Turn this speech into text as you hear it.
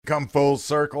come full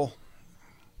circle?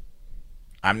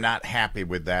 I'm not happy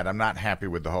with that. I'm not happy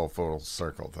with the whole full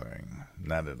circle thing.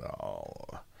 Not at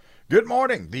all. Good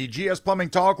morning. The GS Plumbing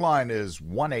Talk line is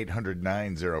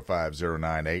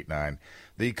 1-800-905-0989.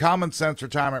 The Common Sense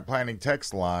Retirement Planning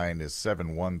text line is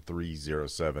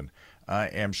 71307. I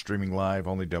am streaming live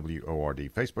on the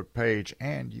WORD Facebook page,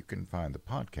 and you can find the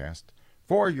podcast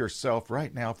for yourself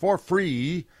right now for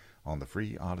free on the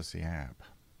free Odyssey app.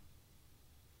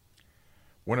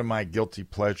 One of my guilty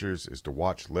pleasures is to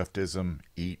watch leftism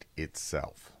eat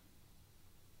itself.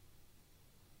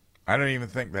 I don't even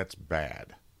think that's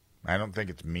bad. I don't think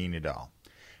it's mean at all.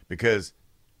 Because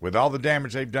with all the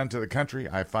damage they've done to the country,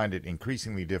 I find it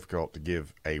increasingly difficult to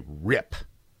give a rip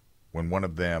when one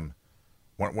of the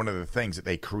things that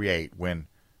they create, when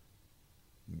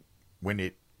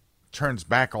it turns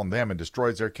back on them and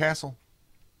destroys their castle,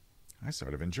 I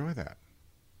sort of enjoy that.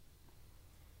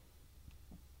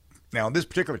 Now, in this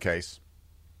particular case,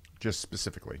 just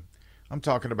specifically, I'm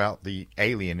talking about the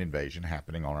alien invasion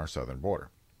happening on our southern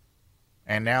border.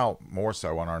 And now more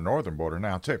so on our northern border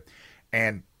now, too.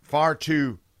 And far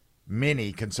too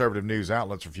many conservative news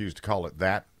outlets refuse to call it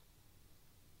that.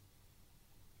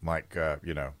 Like,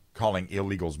 calling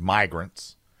illegals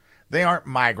migrants. They aren't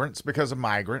migrants because a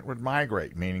migrant would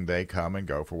migrate, meaning they come and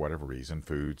go for whatever reason,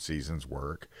 food, seasons,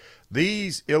 work.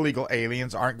 These illegal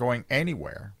aliens aren't going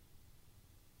anywhere.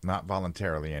 Not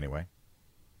voluntarily, anyway.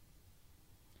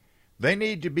 They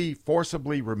need to be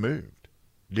forcibly removed,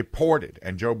 deported,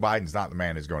 and Joe Biden's not the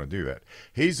man who's going to do that.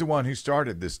 He's the one who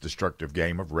started this destructive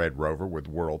game of Red Rover with the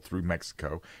world through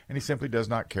Mexico, and he simply does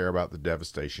not care about the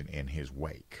devastation in his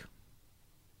wake.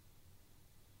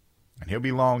 And he'll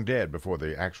be long dead before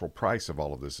the actual price of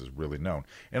all of this is really known,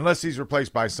 unless he's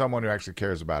replaced by someone who actually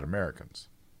cares about Americans,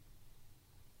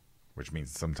 which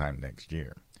means sometime next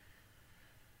year.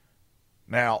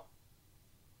 Now,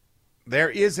 there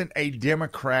isn't a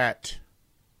Democrat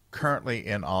currently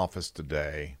in office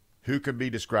today who could be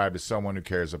described as someone who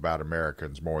cares about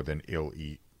Americans more than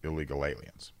illegal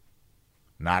aliens.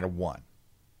 Not a one.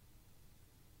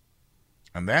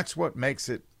 And that's what makes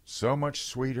it so much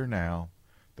sweeter now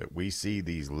that we see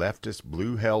these leftist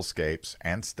blue hellscapes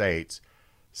and states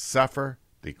suffer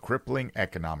the crippling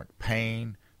economic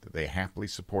pain that they happily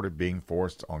supported being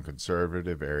forced on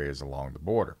conservative areas along the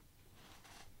border.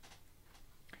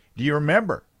 Do you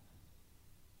remember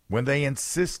when they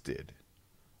insisted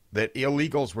that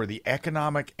illegals were the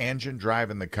economic engine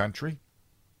driving the country?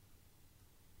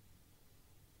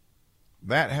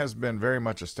 That has been very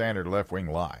much a standard left-wing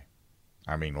line.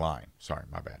 Sorry,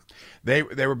 my bad. They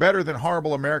were better than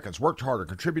horrible Americans, worked harder,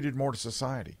 contributed more to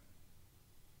society.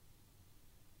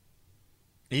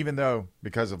 Even though,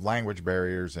 because of language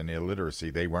barriers and illiteracy,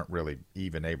 they weren't really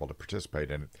even able to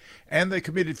participate in it. And they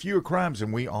committed fewer crimes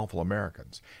than we awful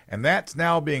Americans. And that's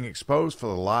now being exposed for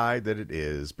the lie that it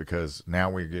is, because now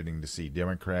we're getting to see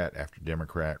Democrat after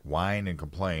Democrat whine and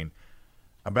complain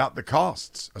about the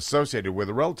costs associated with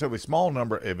a relatively small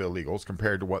number of illegals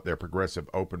compared to what their progressive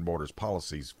open borders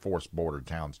policies force border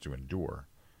towns to endure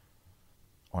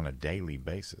on a daily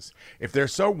basis. If they're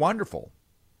so wonderful,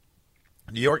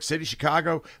 New York City,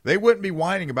 Chicago, they wouldn't be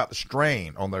whining about the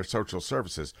strain on their social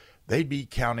services. They'd be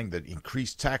counting the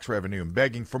increased tax revenue and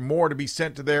begging for more to be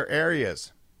sent to their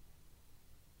areas.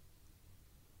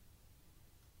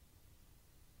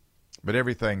 But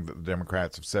everything that the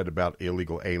Democrats have said about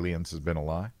illegal aliens has been a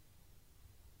lie.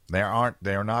 They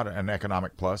are not an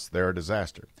economic plus. They're a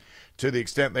disaster. To the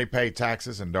extent they pay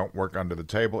taxes and don't work under the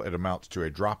table, it amounts to a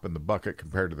drop in the bucket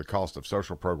compared to the cost of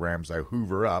social programs they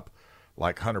hoover up,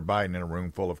 like Hunter Biden in a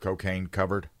room full of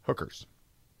cocaine-covered hookers.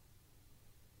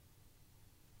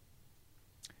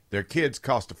 Their kids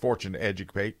cost a fortune to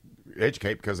educate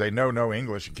because they know no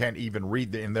English and can't even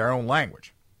read in their own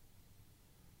language.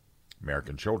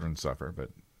 American children suffer, but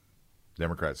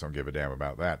Democrats don't give a damn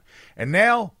about that. And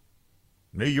now,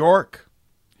 New York,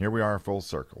 here we are full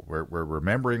circle. We're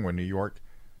remembering when New York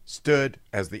stood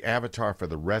as the avatar for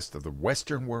the rest of the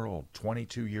Western world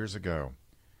 22 years ago.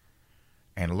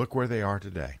 And look where they are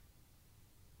today.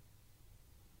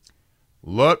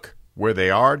 Look where they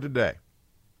are today.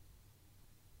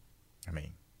 I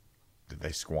mean, did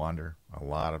they squander a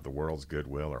lot of the world's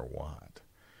goodwill or what?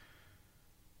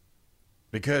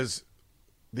 Because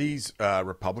these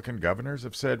Republican governors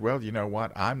have said, well, you know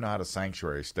what? I'm not a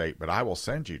sanctuary state, but I will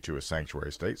send you to a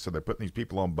sanctuary state. So they're putting these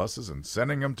people on buses and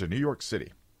sending them to New York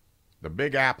City, the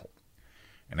Big Apple.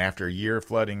 And after a year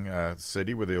flooding the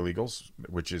city with illegals,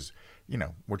 which is,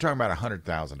 we're talking about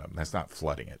 100,000 of them. That's not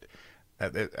flooding it.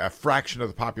 A fraction of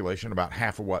the population, about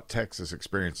half of what Texas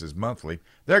experiences monthly,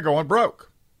 they're going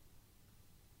broke.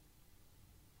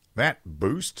 That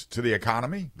boost to the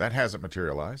economy, that hasn't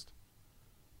materialized.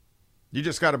 You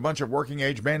just got a bunch of working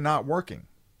age men not working.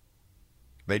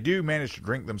 They do manage to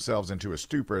drink themselves into a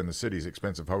stupor in the city's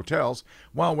expensive hotels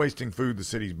while wasting food the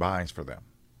city buys for them.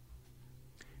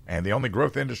 And the only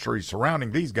growth industry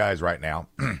surrounding these guys right now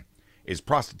is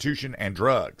prostitution and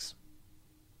drugs.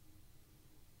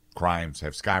 Crimes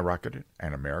have skyrocketed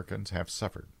and Americans have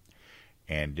suffered.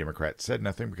 And Democrats said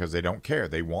nothing because they don't care.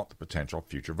 They want the potential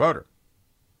future voter.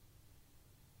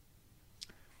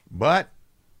 But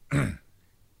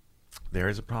there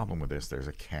is a problem with this. There's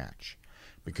a catch.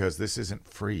 Because this isn't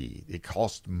free. It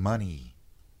costs money.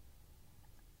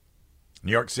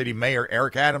 New York City Mayor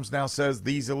Eric Adams now says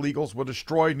these illegals will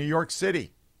destroy New York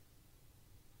City.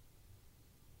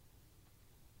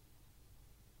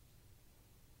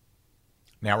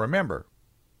 Now remember,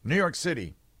 New York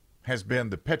City has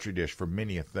been the petri dish for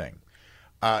many a thing.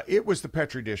 It was the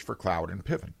petri dish for Cloward and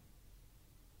Piven,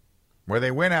 where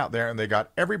they went out there and they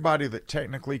got everybody that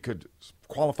technically could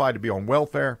qualify to be on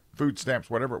welfare, food stamps,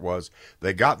 whatever it was.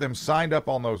 They got them signed up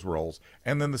on those rolls,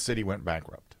 and then the city went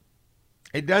bankrupt.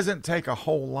 It doesn't take a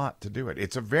whole lot to do it.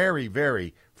 It's a very,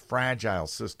 very fragile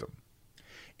system.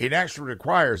 It actually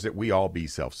requires that we all be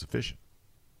self-sufficient,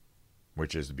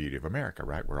 which is the beauty of America,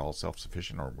 right? We're all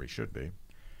self-sufficient, or we should be.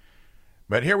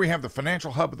 But here we have the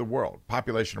financial hub of the world,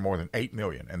 population of more than 8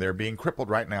 million, and they're being crippled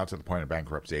right now to the point of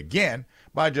bankruptcy again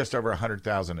by just over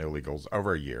 100,000 illegals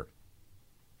over a year.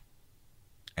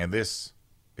 And this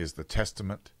is the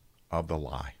testament of the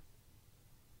lie.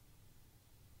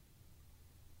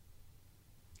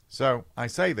 So I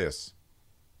say this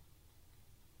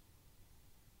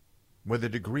with a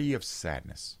degree of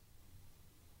sadness,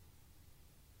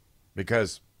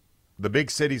 because the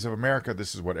big cities of America,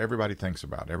 this is what everybody thinks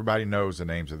about. Everybody knows the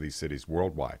names of these cities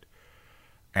worldwide.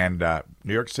 And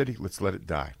New York City, let's let it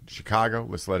die. Chicago,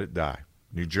 let's let it die.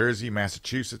 New Jersey,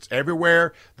 Massachusetts,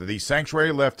 everywhere that these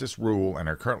sanctuary leftists rule and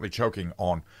are currently choking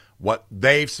on what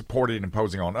they've supported and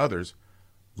imposing on others,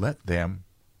 let them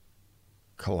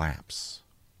collapse.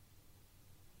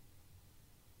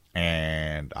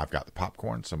 And I've got the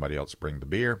popcorn. Somebody else bring the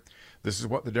beer. This is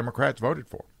what the Democrats voted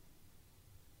for.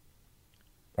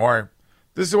 Or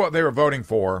this is what they were voting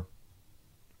for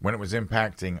when it was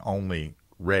impacting only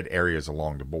red areas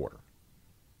along the border.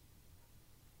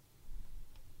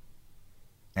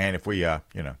 And if we, if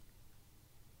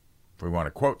we want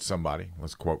to quote somebody,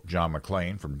 let's quote John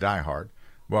McClane from Die Hard.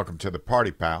 Welcome to the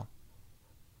party, pal.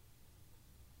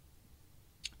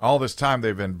 All this time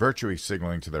they've been virtue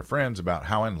signaling to their friends about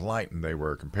how enlightened they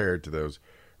were compared to those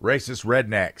racist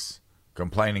rednecks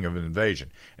complaining of an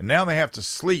invasion. And now they have to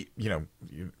sleep,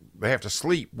 they have to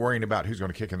sleep worrying about who's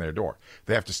going to kick in their door.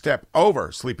 They have to step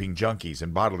over sleeping junkies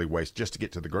and bodily waste just to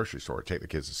get to the grocery store or take the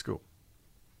kids to school.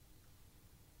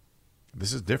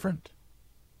 This is different.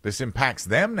 This impacts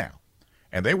them now.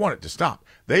 And they want it to stop.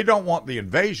 They don't want the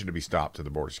invasion to be stopped to the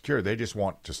border secure. They just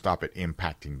want to stop it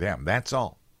impacting them. That's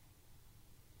all.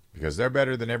 Because they're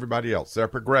better than everybody else. They're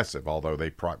progressive, although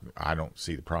I don't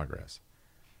see the progress.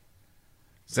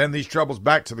 Send these troubles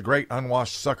back to the great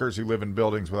unwashed suckers who live in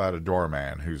buildings without a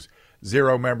doorman, whose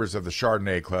 0 members of the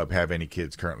Chardonnay Club have any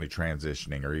kids currently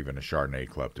transitioning or even a Chardonnay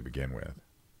Club to begin with.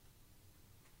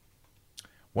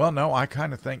 Well, no, I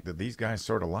kind of think that these guys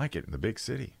sort of like it in the big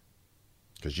city.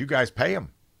 Because you guys pay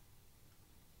them.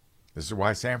 This is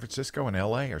why San Francisco and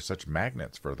L.A. are such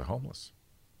magnets for the homeless.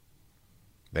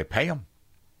 They pay them.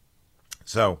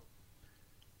 So,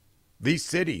 these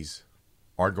cities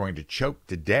are going to choke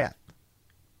to death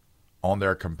on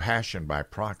their compassion by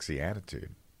proxy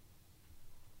attitude.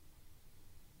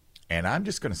 And I'm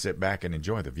just going to sit back and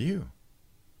enjoy the view.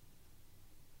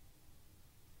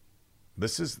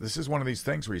 This is one of these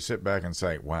things where you sit back and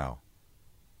say, wow,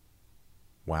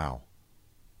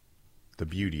 the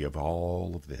beauty of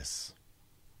all of this.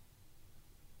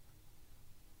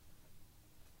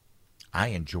 I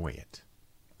enjoy it.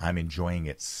 I'm enjoying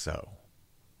it so.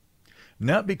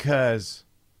 Not because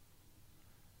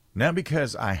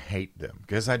I hate them,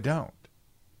 because I don't.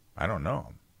 I don't know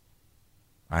them.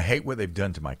 I hate what they've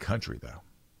done to my country, though.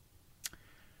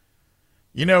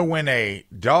 When a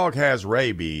dog has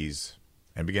rabies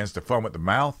and begins to foam at the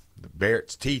mouth, bare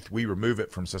its teeth, we remove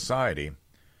it from society,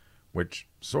 which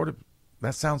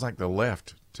that sounds like the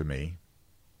left to me.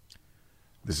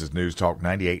 This is News Talk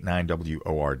 98.9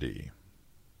 WORD.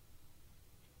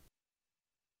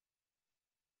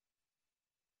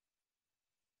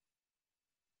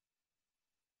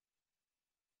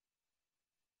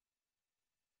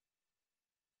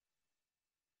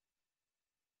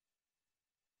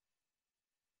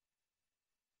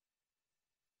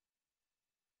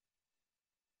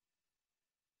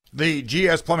 The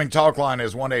GS Plumbing Talk line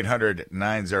is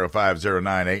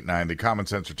 1-800-905-0989. The Common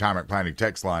Sense Retirement Planning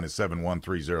text line is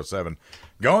 71307.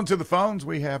 Going to the phones,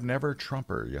 we have Never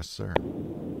Trumper. Yes, sir.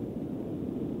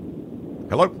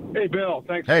 Hello. Hey, Bill.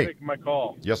 Thanks for taking my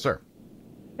call. Yes, sir.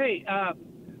 Hey,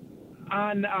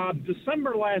 on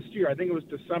December last year, I think it was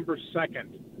December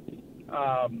 2nd,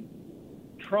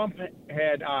 Trump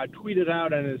had tweeted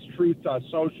out on his Truth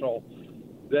Social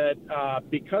that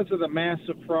because of the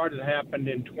massive fraud that happened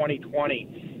in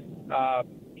 2020,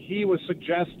 he was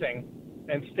suggesting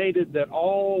and stated that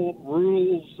all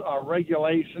rules,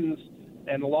 regulations,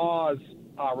 and laws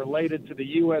related to the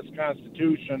U.S.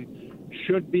 Constitution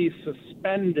should be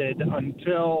suspended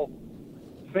until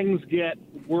things get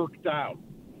worked out.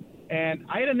 And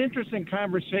I had an interesting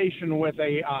conversation with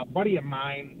a buddy of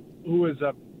mine who is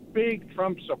a big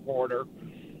Trump supporter,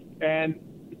 and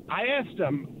I asked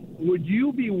him, would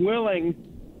you be willing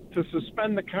to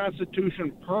suspend the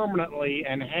Constitution permanently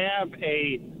and have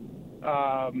a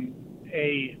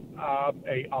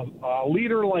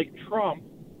leader like Trump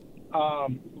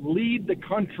lead the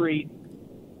country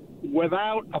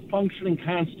without a functioning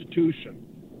Constitution?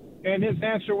 And his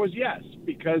answer was yes,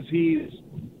 because he's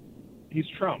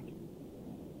Trump.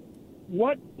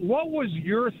 What was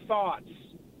your thoughts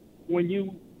when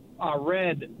you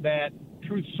read that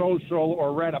Truth Social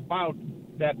or read about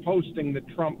that posting that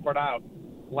Trump put out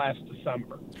last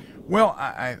December? Well,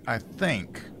 I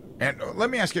think, and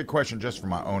let me ask you a question just for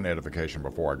my own edification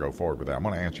before I go forward with that. I'm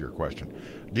going to answer your question.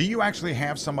 Do you actually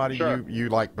have somebody you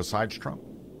like besides Trump?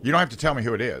 You don't have to tell me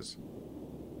who it is.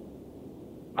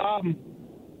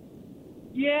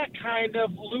 Yeah, kind of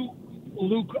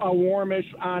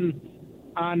lukewarmish on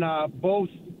both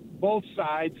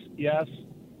sides. Yes.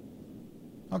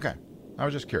 Okay, I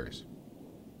was just curious.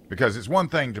 Because it's one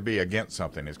thing to be against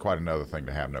something; it's quite another thing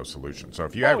to have no solution. So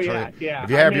if you if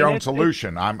you have your own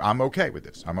solution, I'm okay with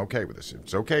this. I'm okay with this.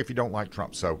 It's okay if you don't like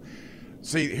Trump. So,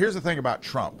 see, here's the thing about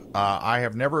Trump. I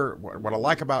have never. What I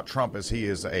like about Trump is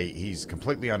he's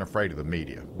completely unafraid of the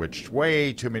media, which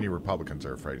way too many Republicans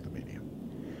are afraid of the media.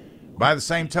 By the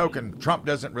same token, Trump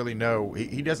doesn't really know.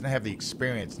 He doesn't have the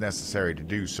experience necessary to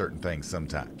do certain things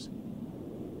sometimes.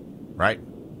 Right?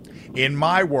 In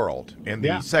my world, in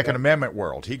the Second Amendment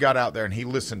world, he got out there and he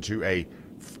listened to a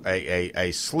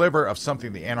sliver of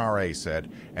something the NRA said,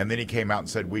 and then he came out and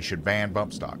said we should ban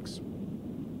bump stocks.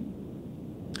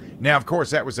 Now, of course,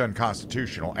 that was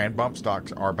unconstitutional, and bump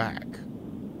stocks are back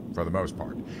for the most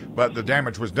part. But the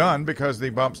damage was done because the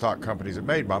bump stock companies that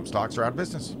made bump stocks are out of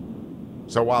business.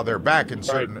 So while they're back in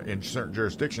certain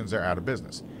jurisdictions, they're out of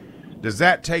business. Does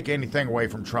that take anything away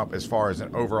from Trump as far as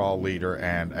an overall leader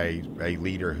and a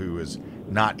leader who is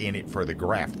not in it for the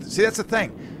graft? See, that's the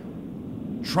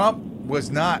thing. Trump was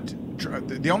not.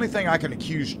 The only thing I can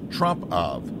accuse Trump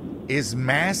of is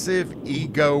massive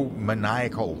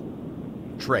egomaniacal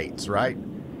traits, right?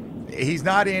 He's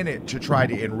not in it to try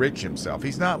to enrich himself.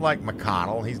 He's not like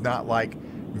McConnell. He's not like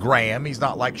Graham. He's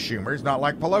not like Schumer. He's not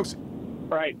like Pelosi.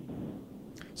 Right.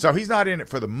 So he's not in it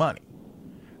for the money.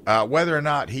 Whether or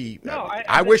not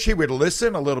I wish he would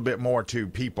listen a little bit more to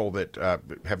people that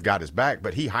have got his back,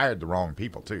 but he hired the wrong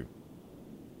people too.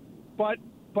 But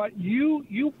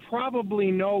you probably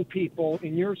know people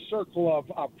in your circle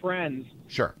of friends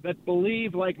that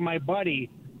believe, like my buddy,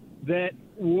 that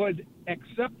would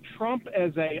accept Trump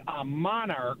as a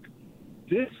monarch,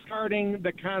 discarding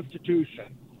the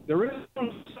Constitution. There is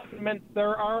no amendment.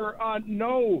 There are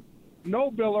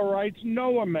no Bill of Rights,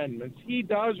 no amendments. He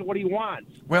does what he wants.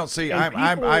 Well, see,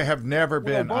 I have never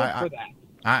been. I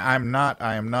am not.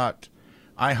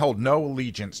 I hold no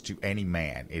allegiance to any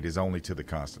man. It is only to the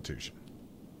Constitution.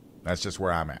 That's just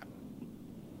where I'm at.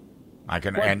 I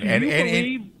can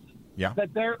believe that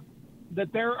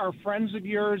there are friends of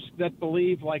yours that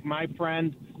believe, like my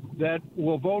friend, that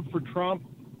will vote for Trump,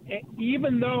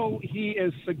 even though he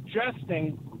is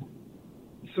suggesting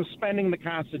suspending the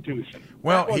Constitution.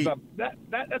 Well,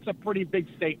 that's a pretty big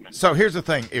statement. So here's the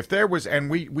thing: if there was, and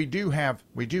we do have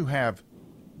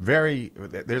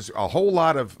there's a whole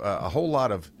lot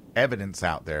of evidence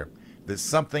out there that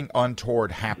something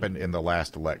untoward happened in the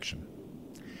last election,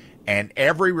 and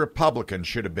every Republican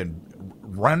should have been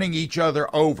running each other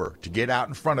over to get out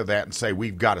in front of that and say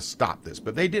we've got to stop this,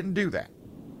 but they didn't do that.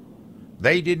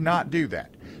 They did not do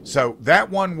that. So that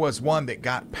one was one that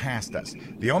got past us.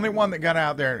 The only one that got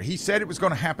out there, he said it was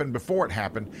going to happen before it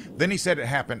happened. Then he said it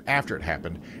happened after it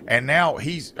happened. And now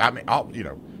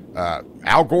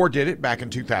Al Gore did it back in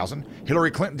 2000.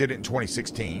 Hillary Clinton did it in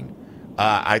 2016.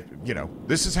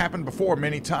 This has happened before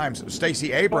many times.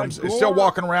 Stacey Abrams is still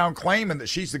walking around claiming that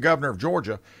she's the governor of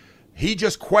Georgia. He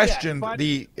just questioned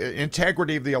the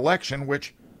integrity of the election,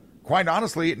 which quite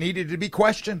honestly, it needed to be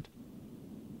questioned.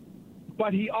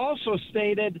 But he also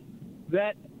stated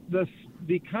that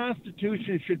the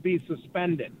Constitution should be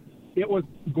suspended. It was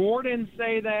Gore didn't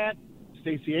say that.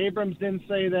 Stacey Abrams didn't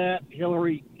say that.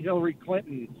 Hillary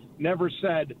Clinton never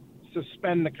said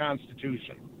suspend the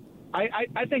Constitution.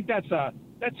 I think that's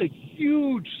a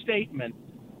huge statement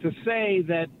to say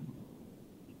that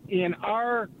in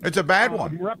our it's a bad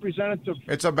one. Representative.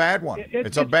 It's a bad one.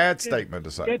 It's a bad statement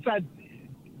to say.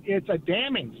 It's a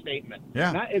damning statement.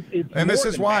 Yeah. It's and this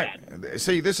is why. bad.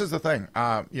 See, this is the thing.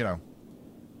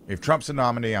 If Trump's the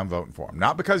nominee, I'm voting for him.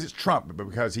 Not because it's Trump, but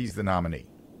because he's the nominee.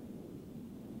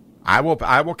 I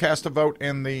will cast a vote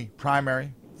in the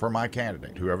primary for my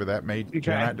candidate, whoever that may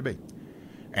turn out to be.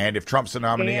 And if Trump's the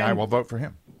nominee, I will vote for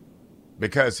him.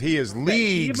 Because he is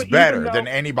leagues better than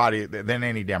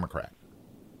any Democrat.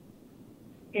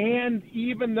 And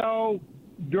even though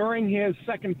during his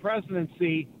second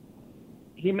presidency,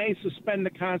 he may suspend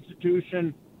the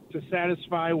Constitution to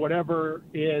satisfy whatever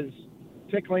is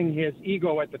tickling his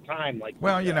ego at the time.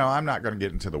 I'm not going to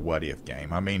get into the what if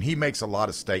game. I mean, he makes a lot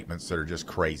of statements that are just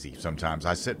crazy sometimes.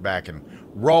 I sit back and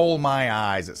roll my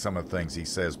eyes at some of the things he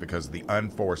says because of the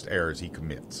unforced errors he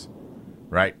commits,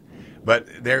 right?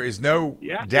 But there is no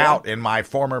doubt in my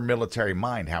former military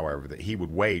mind, however, that he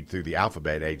would wade through the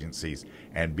alphabet agencies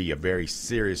and be a very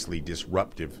seriously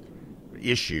disruptive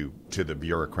issue to the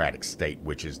bureaucratic state,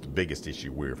 which is the biggest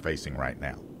issue we're facing right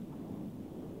now.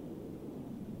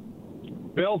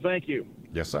 Bill, thank you.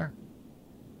 Yes, sir.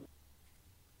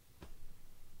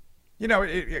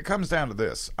 It comes down to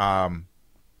this. I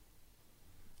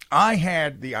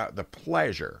had the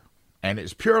pleasure, and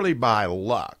it's purely by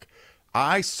luck,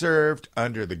 I served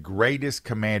under the greatest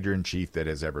commander-in-chief that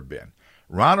has ever been.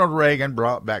 Ronald Reagan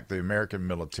brought back the American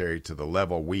military to the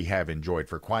level we have enjoyed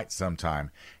for quite some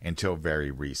time until very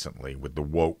recently with the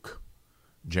woke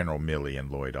General Milley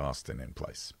and Lloyd Austin in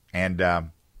place.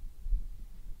 And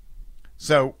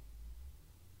so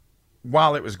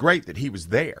while it was great that he was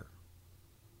there,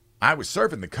 I was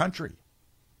serving the country.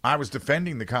 I was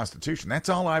defending the Constitution. That's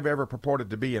all I've ever purported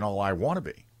to be and all I want to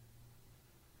be.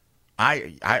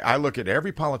 I look at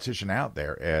every politician out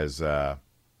there as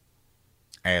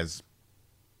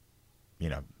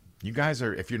you guys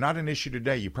are, if you're not an issue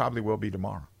today, you probably will be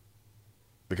tomorrow.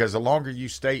 Because the longer you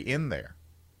stay in there,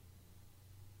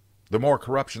 the more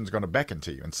corruption's going to beckon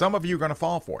to you. And some of you are going to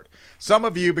fall for it. Some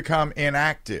of you become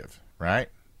inactive, right?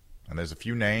 And there's a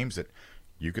few names that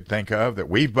you could think of that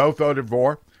we've both voted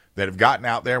for that have gotten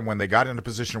out there, and when they got in a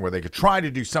position where they could try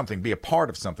to do something, be a part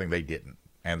of something, they didn't.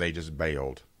 And they just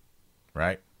bailed,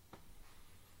 right?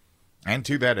 And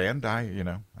to that end,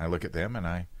 I look at them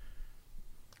and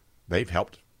they've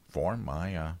helped form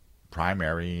my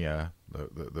primary,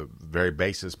 the very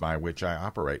basis by which I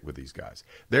operate with these guys.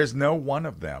 There's no one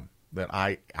of them that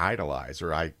I idolize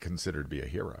or I consider to be a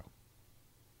hero.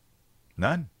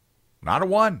 None. Not a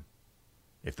one.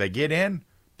 If they get in,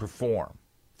 perform.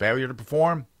 Failure to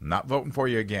perform, not voting for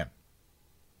you again.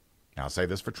 Now, I'll say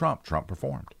this for Trump. Trump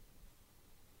performed.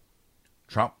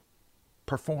 Trump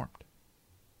performed.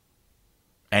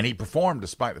 And he performed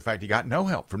despite the fact he got no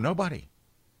help from nobody.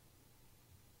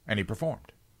 And he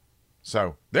performed.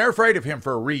 So they're afraid of him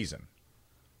for a reason.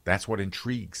 That's what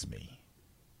intrigues me.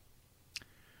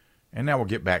 And now we'll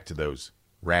get back to those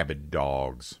rabid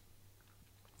dogs.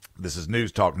 This is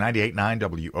News Talk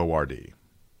 98.9 WORD.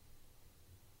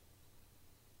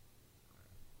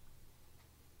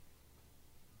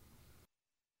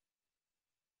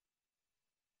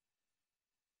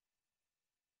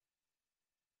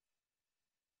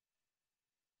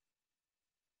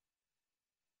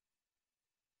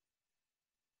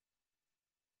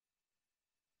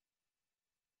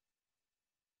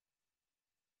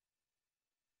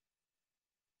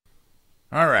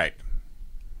 All right.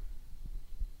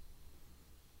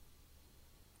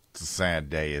 It's a sad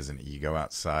day, isn't it? You go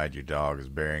outside, your dog is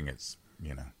baring its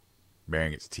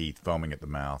teeth, foaming at the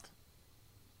mouth.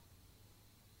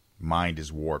 Mind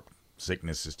is warped.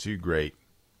 Sickness is too great.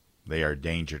 They are a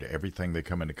danger to everything they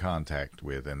come into contact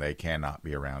with, and they cannot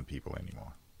be around people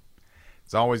anymore.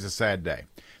 It's always a sad day.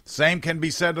 The same can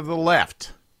be said of the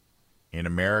left in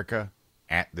America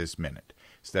at this minute.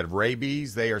 Instead of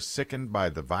rabies, they are sickened by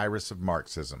the virus of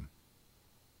Marxism.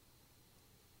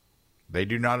 They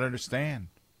do not understand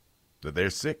that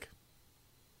they're sick.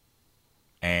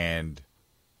 And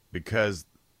because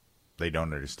they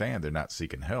don't understand, they're not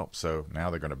seeking help. So now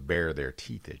they're going to bare their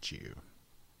teeth at you.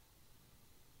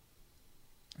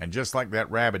 And just like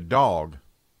that rabid dog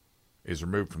is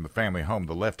removed from the family home,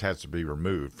 the left has to be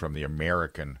removed from the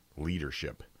American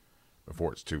leadership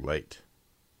before it's too late.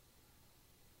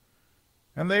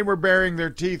 And they were burying their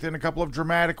teeth in a couple of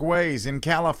dramatic ways. In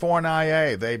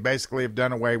California, they basically have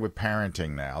done away with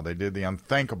parenting now. They did the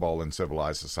unthinkable in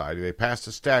civilized society. They passed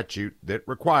a statute that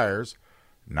requires,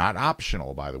 not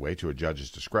optional, by the way, to a judge's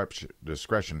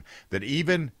discretion, that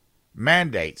even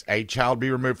mandates a child be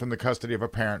removed from the custody of a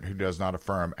parent who does not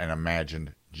affirm an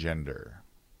imagined gender,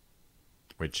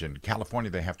 which in California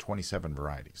they have 27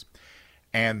 varieties.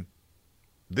 And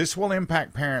this will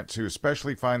impact parents who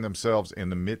especially find themselves in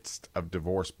the midst of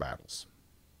divorce battles.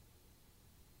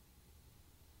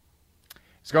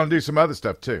 It's going to do some other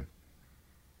stuff too.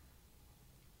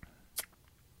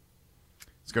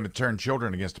 It's going to turn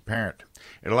children against a parent.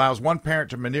 It allows one parent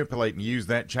to manipulate and use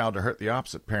that child to hurt the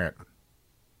opposite parent.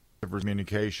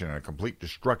 Communication and a complete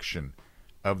destruction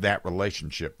of that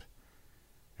relationship.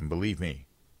 And believe me,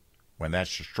 when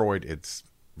that's destroyed, it's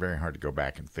very hard to go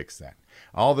back and fix that.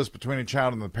 All this between a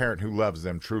child and the parent who loves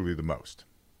them truly the most.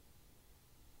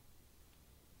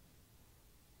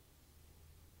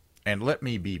 And let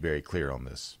me be very clear on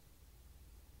this.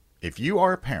 If you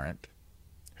are a parent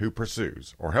who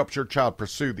pursues or helps your child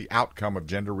pursue the outcome of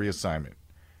gender reassignment,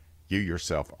 you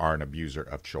yourself are an abuser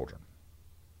of children.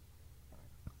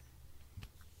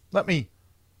 Let me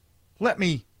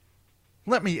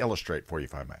illustrate for you,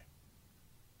 if I may.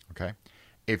 Okay?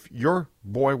 If your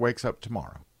boy wakes up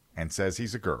tomorrow and says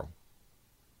he's a girl,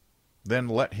 then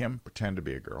let him pretend to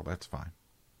be a girl. That's fine.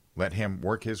 Let him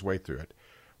work his way through it.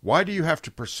 Why do you have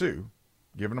to pursue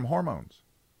giving him hormones?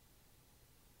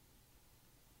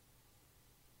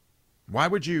 Why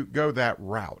would you go that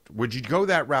route? Would you go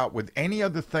that route with any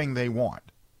other thing they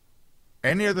want?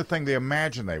 Any other thing they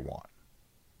imagine they want?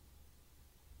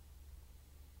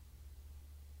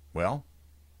 Well,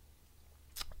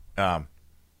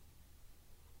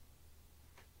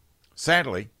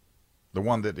 sadly, the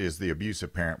one that is the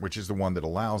abusive parent, which is the one that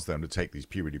allows them to take these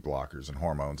puberty blockers and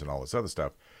hormones and all this other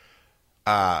stuff,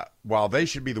 while they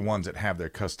should be the ones that have their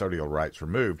custodial rights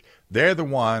removed, they're the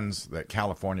ones that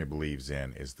California believes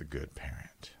in is the good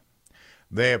parent.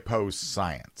 They oppose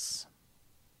science.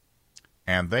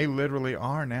 And they literally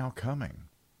are now coming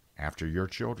after your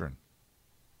children.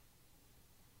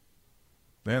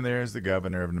 Then there's the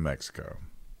governor of New Mexico,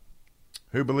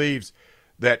 who believes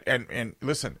that, and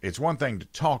listen, it's one thing to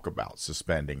talk about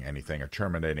suspending anything or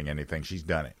terminating anything. She's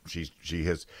done it.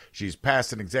 She's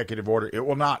passed an executive order. It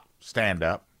will not stand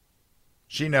up.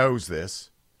 She knows this.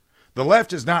 The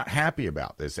left is not happy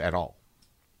about this at all.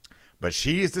 But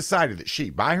she has decided that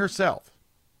she, by herself,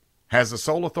 has the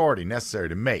sole authority necessary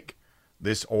to make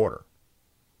this order.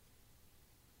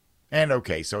 And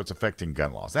okay, so it's affecting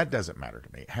gun laws. That doesn't matter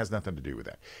to me. It has nothing to do with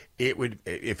that. It would,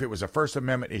 if it was a First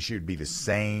Amendment issue, it'd be the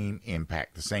same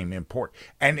impact, the same import.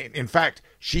 And in fact,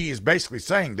 she is basically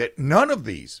saying that none of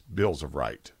these bills of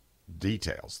right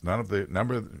details, none of the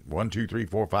number 1, 2, 3,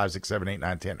 4, 5, 6, 7, 8,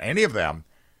 9, 10, any of them,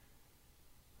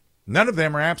 none of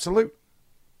them are absolute.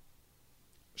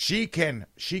 She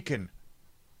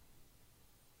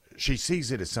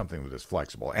sees it as something that is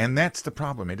flexible. And that's the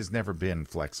problem. It has never been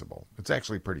flexible. It's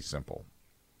actually pretty simple.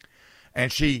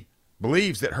 And she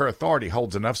believes that her authority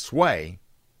holds enough sway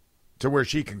to where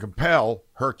she can compel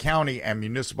her county and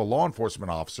municipal law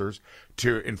enforcement officers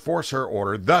to enforce her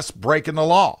order, thus breaking the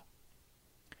law.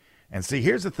 And see,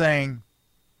 here's the thing.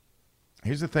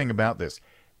 Here's the thing about this.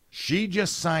 She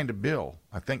just signed a bill,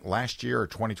 I think last year or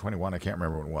 2021, I can't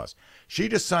remember when it was. She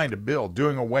just signed a bill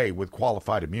doing away with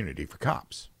qualified immunity for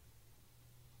cops.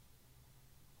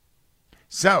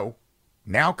 So,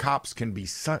 now cops can be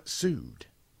sued.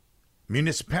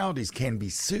 Municipalities can be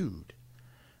sued.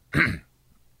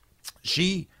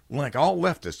 She, like all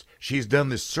leftists, she's done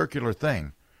this circular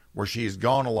thing where she has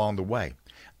gone along the way.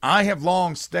 I have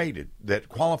long stated that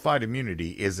qualified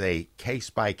immunity is a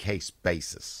case-by-case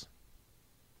basis.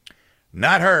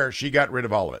 Not her. She got rid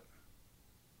of all of it.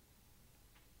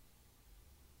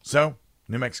 So,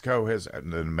 New Mexico has,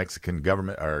 the Mexican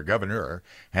government, or governor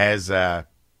has,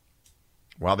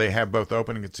 while they have both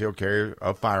open and concealed carry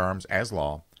of firearms as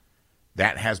law,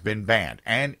 that has been banned.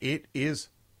 And it is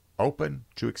open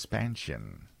to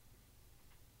expansion.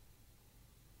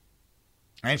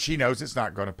 And she knows it's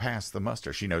not going to pass the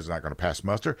muster. She knows it's not going to pass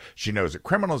muster. She knows that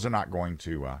criminals are not going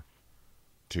to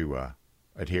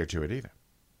adhere to it either.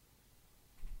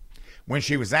 When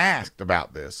she was asked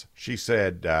about this, she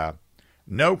said,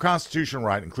 no constitutional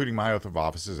right, including my oath of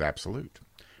office, is absolute.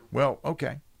 Well,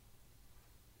 okay.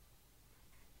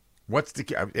 What's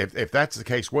the if that's the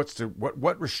case?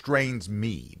 What restrains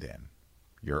me then,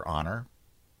 Your Honor?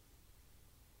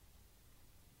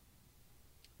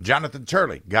 Jonathan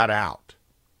Turley got out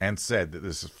and said that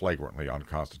this is flagrantly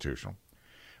unconstitutional.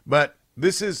 But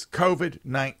this is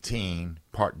COVID-19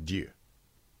 part deux.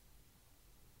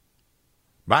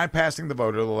 bypassing the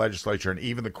vote of the legislature and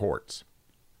even the courts,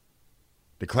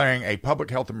 declaring a public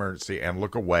health emergency and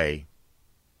look away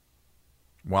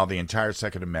while the entire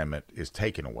Second Amendment is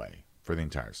taken away for the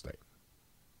entire state.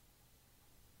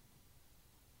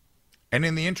 And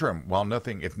in the interim,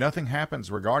 if nothing happens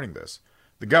regarding this,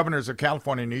 the governors of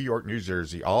California, New York, New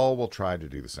Jersey, all will try to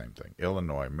do the same thing.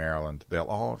 Illinois, Maryland, they'll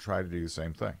all try to do the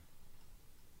same thing.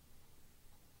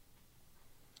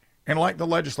 And like the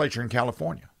legislature in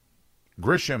California,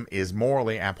 Grisham is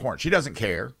morally abhorrent. She doesn't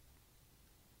care.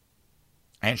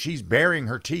 And she's baring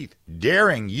her teeth,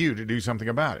 daring you to do something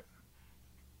about it.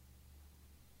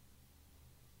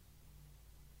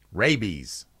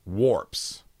 Rabies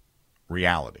warps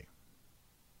reality.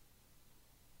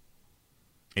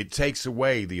 It takes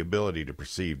away the ability to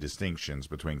perceive distinctions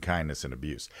between kindness and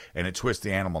abuse, and it twists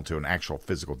the animal into an actual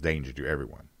physical danger to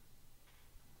everyone.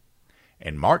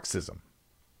 And Marxism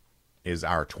is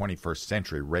our 21st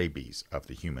century rabies of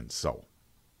the human soul.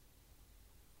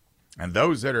 And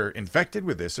those that are infected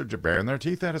with this are baring their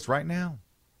teeth at us right now.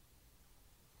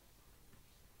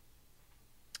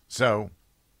 So,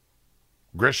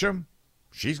 Grisham,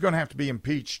 she's going to have to be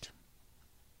impeached.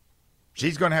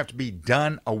 She's going to have to be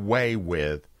done away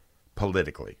with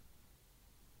politically.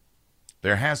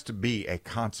 There has to be a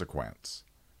consequence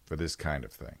for this kind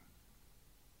of thing.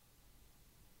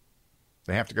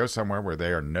 They have to go somewhere where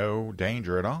they are no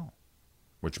danger at all,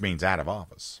 which means out of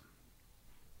office.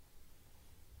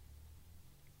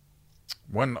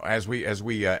 As we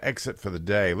exit for the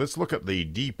day, let's look at the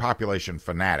depopulation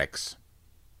fanatics.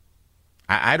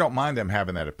 I don't mind them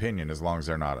having that opinion as long as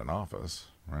they're not in office,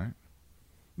 right?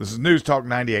 This is News Talk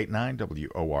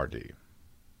 98.9 WORD.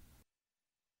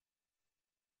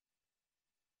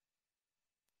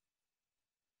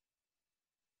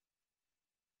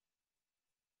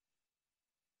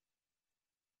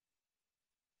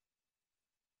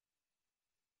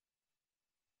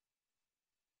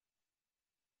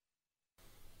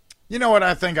 You know what?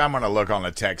 I think I'm going to look on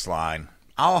the text line.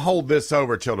 I'll hold this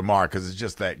over till tomorrow because it's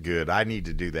just that good. I need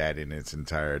to do that in its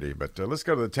entirety. But let's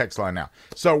go to the text line now.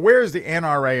 So where's the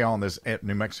NRA on this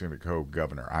New Mexico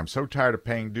governor? I'm so tired of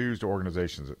paying dues to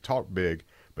organizations that talk big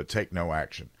but take no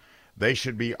action. They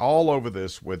should be all over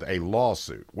this with a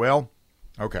lawsuit. Well,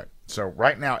 okay. So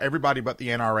right now, everybody but the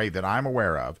NRA that I'm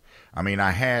aware of, I mean,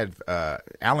 I had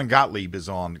Alan Gottlieb is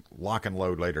on Lock and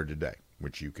Load later today,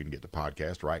 which you can get the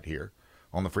podcast right here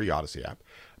on the free Odyssey app.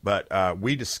 But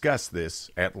we discussed this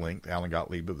at length, Alan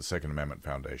Gottlieb of the Second Amendment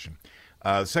Foundation.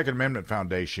 The Second Amendment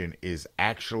Foundation is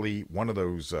actually one of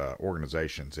those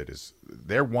organizations that is,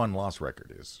 their one-loss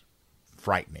record is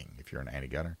frightening if you're an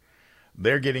anti-gunner.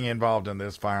 They're getting involved in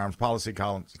this. Firearms Policy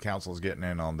Council is getting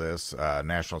in on this.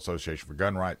 National Association for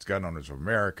Gun Rights, Gun Owners of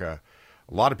America.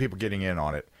 A lot of people getting in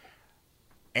on it.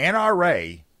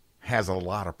 NRA has a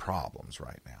lot of problems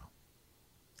right now.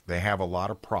 They have a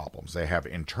lot of problems. They have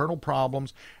internal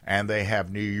problems, and they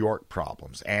have New York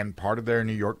problems. And part of their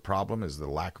New York problem is the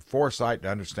lack of foresight to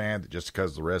understand that just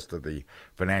because the rest of the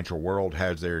financial world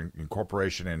has their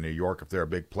incorporation in New York, if they're a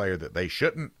big player, that they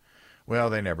shouldn't. Well,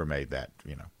 they never made that,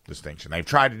 distinction. They've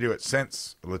tried to do it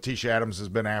since Letitia Adams has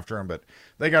been after them, but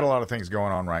they got a lot of things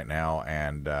going on right now,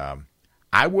 and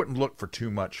I wouldn't look for too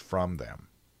much from them,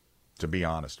 to be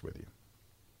honest with you.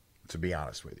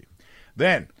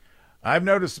 Then, I've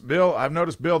noticed, Bill,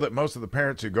 that most of the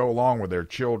parents who go along with their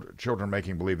children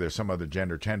making believe there's some other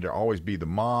gender tend to always be the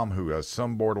mom who has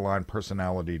some borderline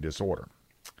personality disorder.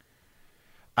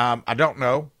 I don't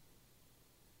know.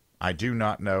 I do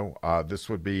not know. This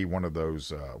would be one of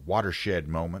those watershed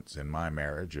moments in my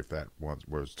marriage, if that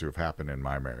was to have happened in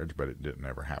my marriage, but it didn't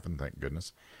ever happen, thank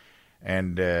goodness.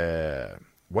 And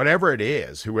whatever it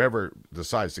is, whoever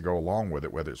decides to go along with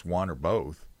it, whether it's one or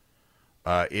both,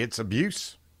 it's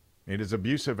abuse. It is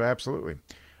abusive, absolutely.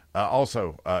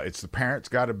 Also, it's the parents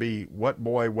got to be, what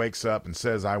boy wakes up and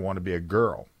says, I want to be a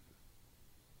girl?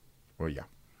 Well, yeah.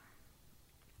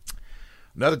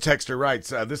 Another texter writes,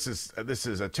 this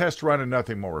is a test run and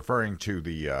nothing more, referring to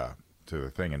the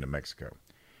thing in New Mexico.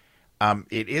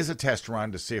 It is a test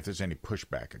run to see if there's any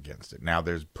pushback against it. Now,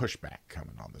 there's pushback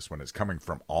coming on this one. It's coming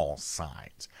from all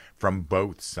sides, from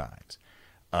both sides.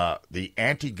 The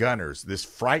anti-gunners, this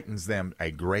frightens them a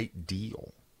great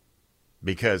deal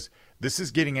because this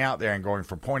is getting out there and going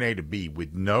from point A to B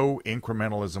with no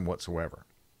incrementalism whatsoever.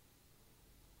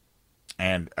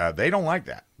 And they don't like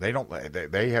that.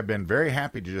 They have been very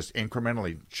happy to just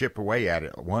incrementally chip away at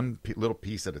it, one little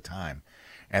piece at a time.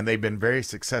 And they've been very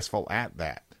successful at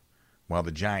that while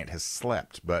the giant has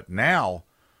slept. But now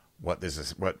what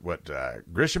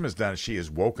Grisham has done is she has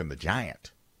woken the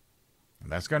giant.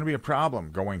 And that's going to be a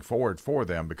problem going forward for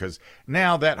them, because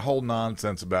now that whole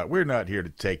nonsense about we're not here to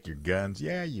take your guns.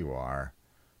 Yeah, you are.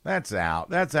 That's out.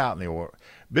 That's out in the order.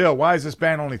 Bill, why is this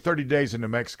ban only 30 days in New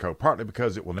Mexico? Partly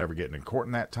because it will never get in court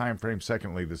in that time frame.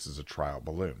 Secondly, this is a trial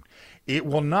balloon. It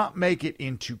will not make it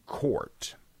into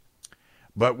court.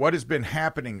 But what has been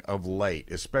happening of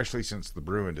late, especially since the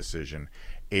Bruin decision,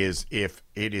 is if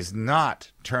it is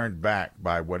not turned back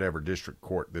by whatever district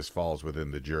court this falls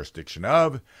within the jurisdiction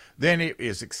of, then it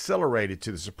is accelerated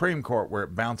to the Supreme Court, where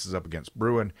it bounces up against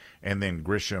Bruin, and then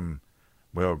Grisham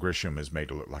is made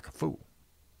to look like a fool.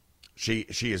 She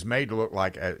is made to look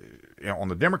like, on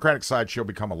the Democratic side, she'll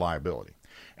become a liability.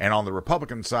 And on the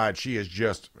Republican side, she is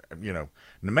just, New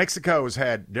Mexico has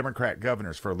had Democrat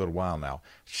governors for a little while now.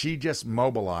 She just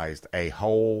mobilized a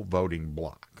whole voting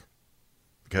bloc.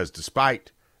 Because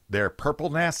despite their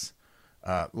purpleness,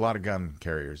 a lot of gun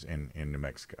carriers in New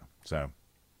Mexico. So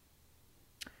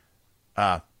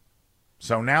now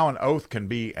an oath can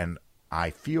be an I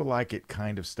feel like it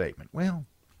kind of statement. Well,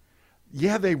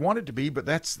 yeah, they want it to be, but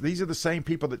these are the same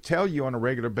people that tell you on a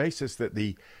regular basis that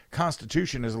the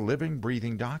Constitution is a living,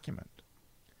 breathing document.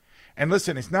 And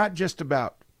listen, it's not just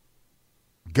about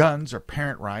guns or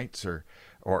parent rights or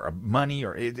money,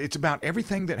 it's about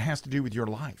everything that has to do with your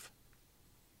life.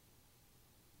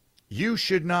 You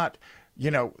should not,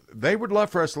 they would love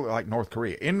for us to look like North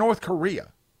Korea. In North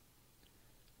Korea,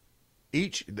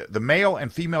 the male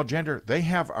and female gender, they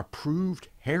have approved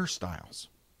hairstyles.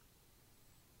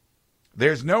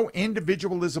 There's no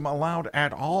individualism allowed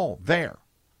at all there.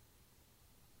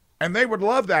 And they would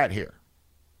love that here.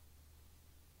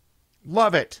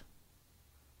 Love it.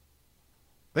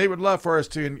 They would love for us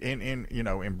to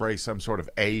embrace some sort of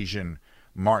Asian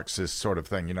Marxist sort of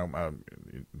thing.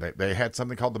 They had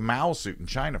something called the Mao suit in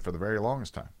China for the very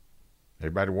longest time.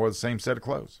 Everybody wore the same set of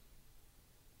clothes.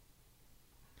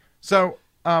 So,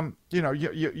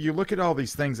 you look at all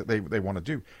these things that they want to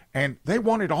do, and they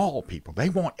want it all, people. They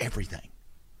want everything.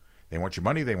 They want your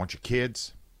money. They want your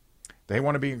kids. They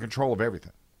want to be in control of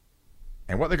everything.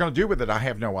 And what they're going to do with it, I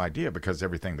have no idea, because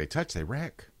everything they touch, they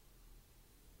wreck.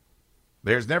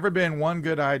 There's never been one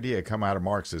good idea come out of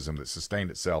Marxism that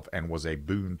sustained itself and was a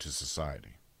boon to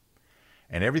society.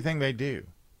 And everything they do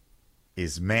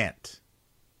is meant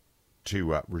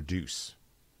to reduce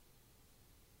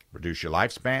your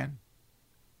lifespan,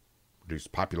 reduce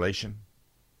population,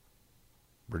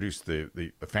 reduce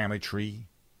the family tree,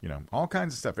 all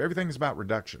kinds of stuff. Everything is about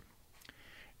reduction.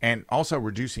 And also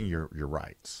reducing your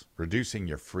rights, reducing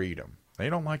your freedom. They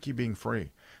don't like you being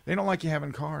free. They don't like you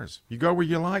having cars. You go where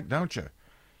you like, don't you?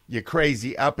 You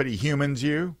crazy, uppity humans,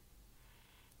 you.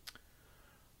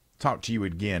 Talk to you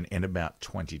again in about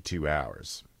 22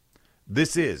 hours.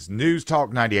 This is News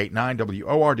Talk 98.9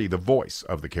 WORD, the voice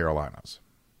of the Carolinas.